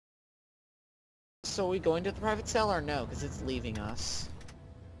So are we going to the private cell or no? Because it's leaving us.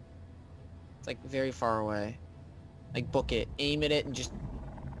 It's like very far away. Like book it, aim at it, and just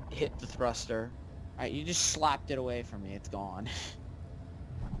hit the thruster. Alright, you just slapped it away from me. It's gone.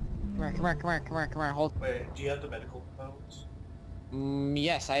 Come here, come here, come here, come here, come here. Hold. Wait, do you have the medical components?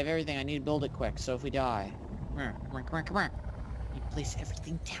 Yes, I have everything. I need to build it quick, so if we die. Come here, come here, come here, come here. You place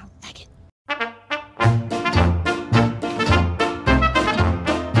everything down, faggot.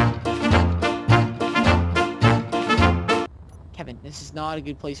 Kevin, this is not a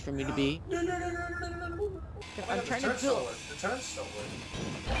good place for me to be. No. I'm trying to build. The turn's still working.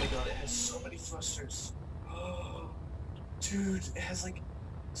 Oh my god, it has so many thrusters. Dude, it has like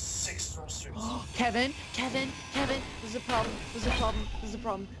 6 thrusters. Kevin, there's a problem, there's a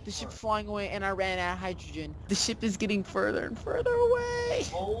problem. The ship's flying away and I ran out of hydrogen. The ship is getting further and further away.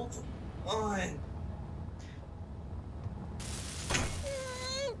 Hold on.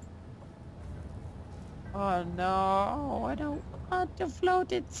 Oh no, I don't want to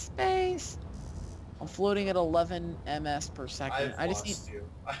float in space. I'm floating at 11 ms per second. I've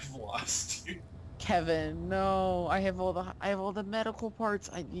lost you. Kevin, no. I have all the medical parts.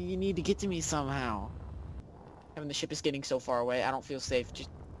 You need to get to me somehow. Kevin, the ship is getting so far away. I don't feel safe. Just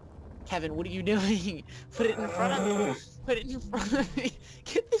Kevin, what are you doing? Put it in front of me. Put it in front of me.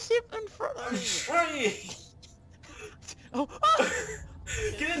 Get the ship in front of me. I'm trying. Oh.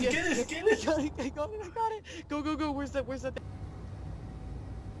 Get it. I got it. Go. Where's that thing?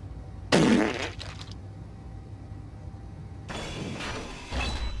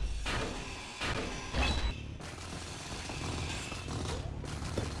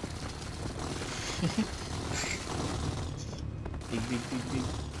 Beep.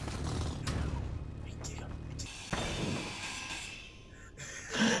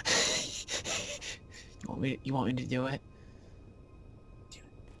 You want me to do it?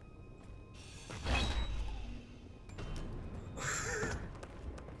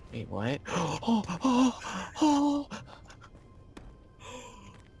 Wait, what? Oh!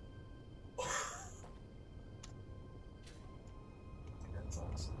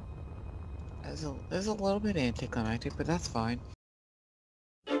 There's a little bit anticlimactic, but that's fine.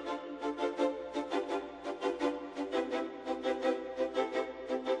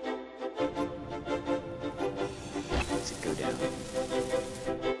 Let's go down.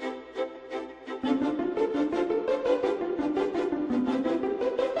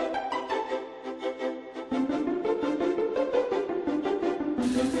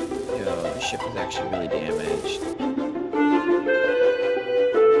 Yo, the ship is actually really damaged.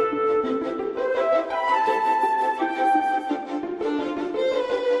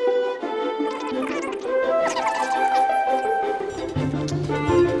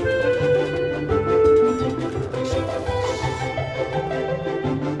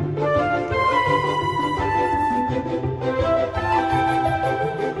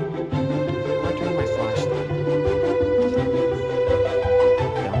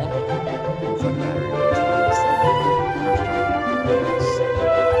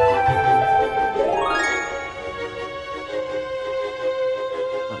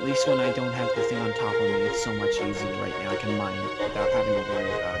 At least when I don't have the thing on top of me, it's so much easier right now. I can mine without having to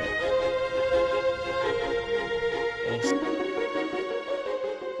worry about